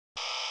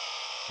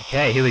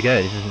Okay, here we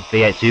go. This is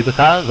V8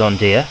 Supercars on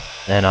DS,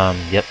 and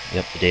yep,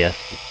 the DS.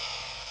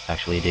 It's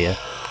actually a DS.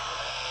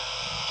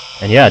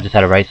 And yeah, I just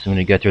had a race. I'm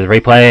gonna go through the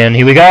replay, and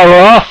here we go.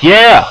 We're off.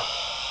 Yeah.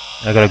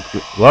 I gotta.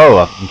 Whoa!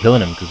 I'm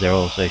killing them because they're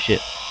all so shit.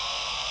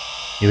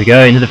 Here we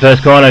go into the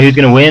first corner. Who's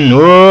gonna win?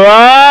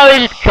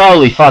 Whoa!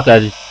 Holy fuck! I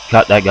just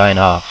cut that guy in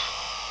half.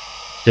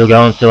 Still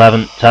going. Still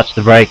haven't touched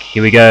the brake.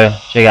 Here we go.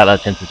 Check out that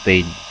sense of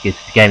speed. This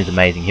game is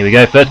amazing. Here we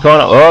go. First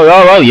corner.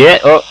 Oh yeah.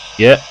 Oh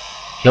yeah.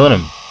 Killing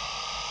him.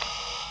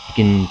 You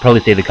can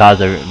probably see the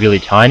cars are really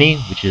tiny,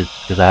 which is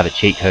because I have a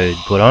cheat code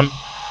put on.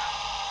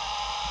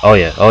 Oh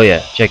yeah,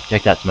 check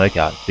that smoke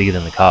out, it's bigger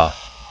than the car.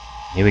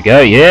 Here we go,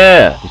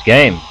 yeah! This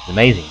game is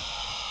amazing.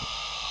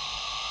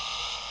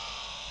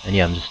 And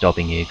yeah, I'm just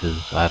stopping here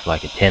because I have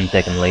like a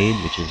 10-second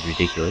lead, which is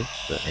ridiculous,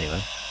 but anyway.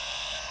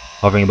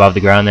 Hovering above the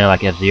ground there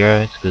like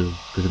F-Zero, it's because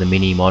of the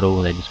mini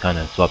model, they just kind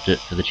of swapped it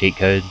for the cheat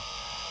code.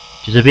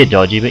 Which is a bit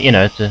dodgy, but you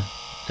know, it's a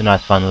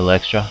nice fun little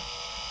extra.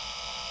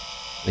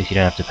 At least you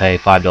don't have to pay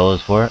 $5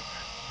 for it.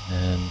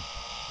 And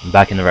I'm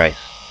back in the race.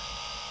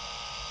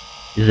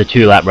 This is a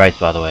 2-lap race,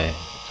 by the way.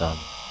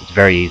 It's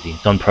very easy.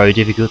 It's on pro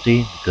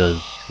difficulty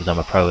because I'm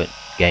a pro at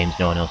games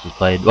no one else has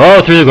played.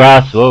 Oh, through the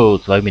grass! Whoa,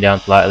 it slowed me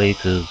down slightly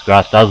because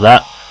grass does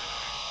that.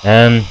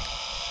 And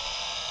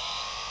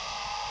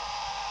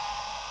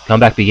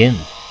comeback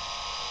begins.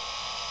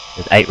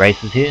 There's 8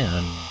 races here,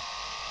 and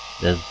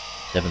there's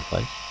 7th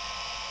place.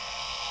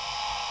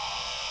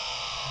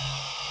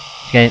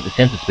 The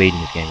sense of speed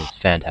in this game is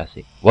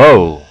fantastic.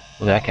 Whoa!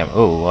 Look at that camera.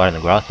 Oh, right in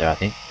the grass there, I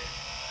think.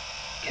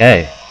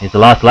 Okay, here's the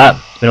last lap.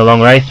 It's been a long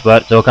race,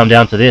 but it's all come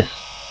down to this.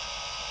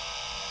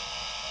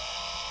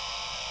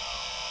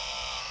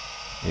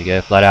 Here we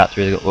go, flat out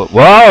through the...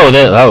 Whoa!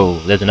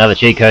 There's another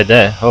cheat code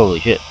there. Holy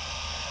shit.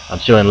 I'm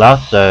still in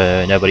last,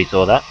 so nobody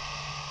saw that.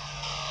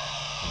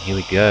 And here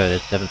we go,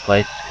 there's 7th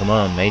place. Come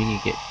on, matey,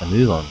 get a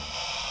move on.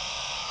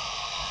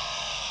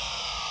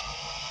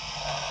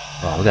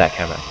 Oh, look at that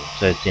camera. It's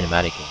so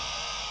cinematic and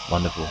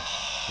wonderful.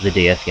 It's a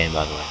DS game,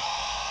 by the way.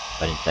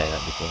 If I didn't say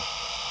that before.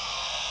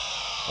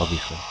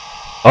 Obviously.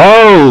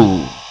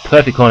 Oh!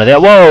 Perfect corner there.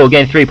 Whoa!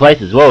 Getting 3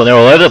 places. Whoa, they're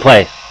all over the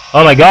place.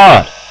 Oh my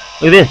god!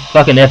 Look at this.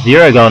 Fucking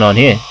F-Zero going on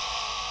here.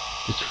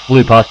 Just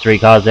flew past 3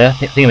 cars there. I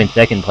think I'm in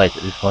 2nd place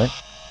at this point.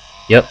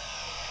 Yep.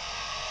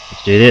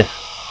 Let's do this.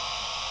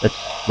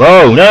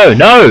 Whoa!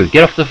 No!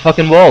 Get off the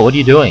fucking wall. What are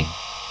you doing?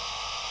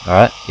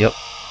 Alright. Yep.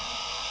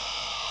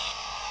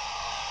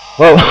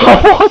 Whoa!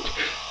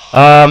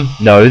 What?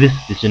 No, this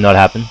did not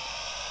happen.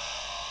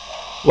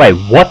 Wait,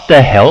 what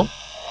the hell?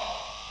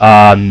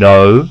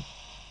 No.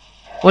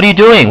 What are you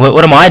doing?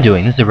 What am I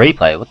doing? This is a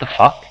replay. What the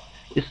fuck?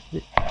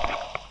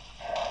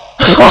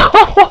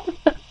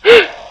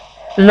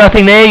 There's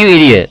nothing there, you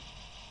idiot.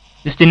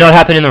 This did not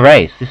happen in the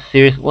race. This is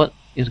serious. What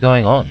is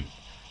going on?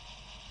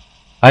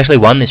 I actually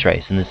won this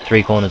race, and there's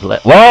 3 corners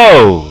left.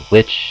 Whoa!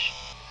 Glitch.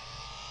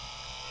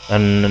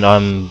 And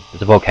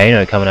there's a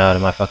volcano coming out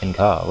of my fucking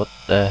car. What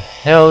the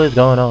hell is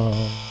going on?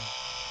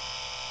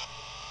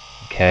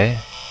 Okay.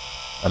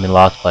 I'm in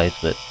last place,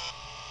 but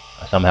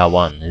I somehow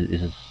won.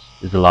 This is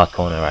the last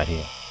corner right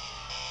here.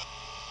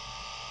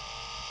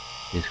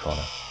 This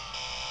corner.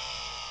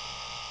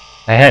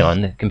 Hey, hang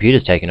on, the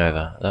computer's taking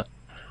over.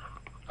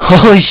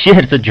 Holy shit,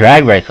 it's a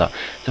drag racer.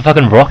 It's a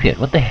fucking rocket.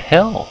 What the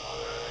hell?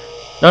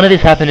 None of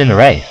this happened in the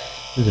race.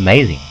 This is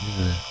amazing. This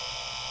is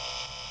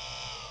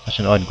such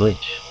an odd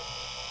glitch.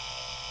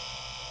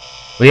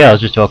 Well, yeah, I was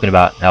just talking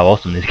about how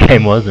awesome this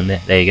game was, and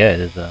there you go.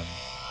 There's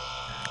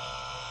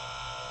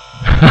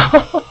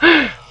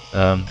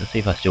let's see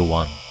if I still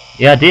won.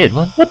 Yeah, I did.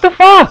 What the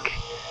fuck?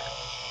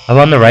 I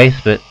won the race,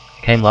 but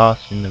I came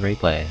last in the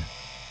replay. Is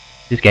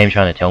this game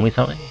trying to tell me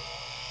something?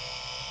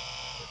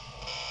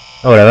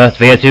 Oh, whatever. It's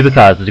V8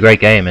 Supercars. It's a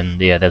great game,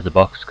 and yeah, there's the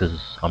box because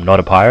I'm not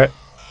a pirate.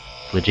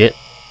 It's legit.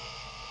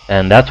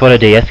 And that's what a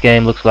DS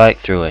game looks like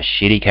through a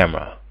shitty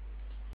camera.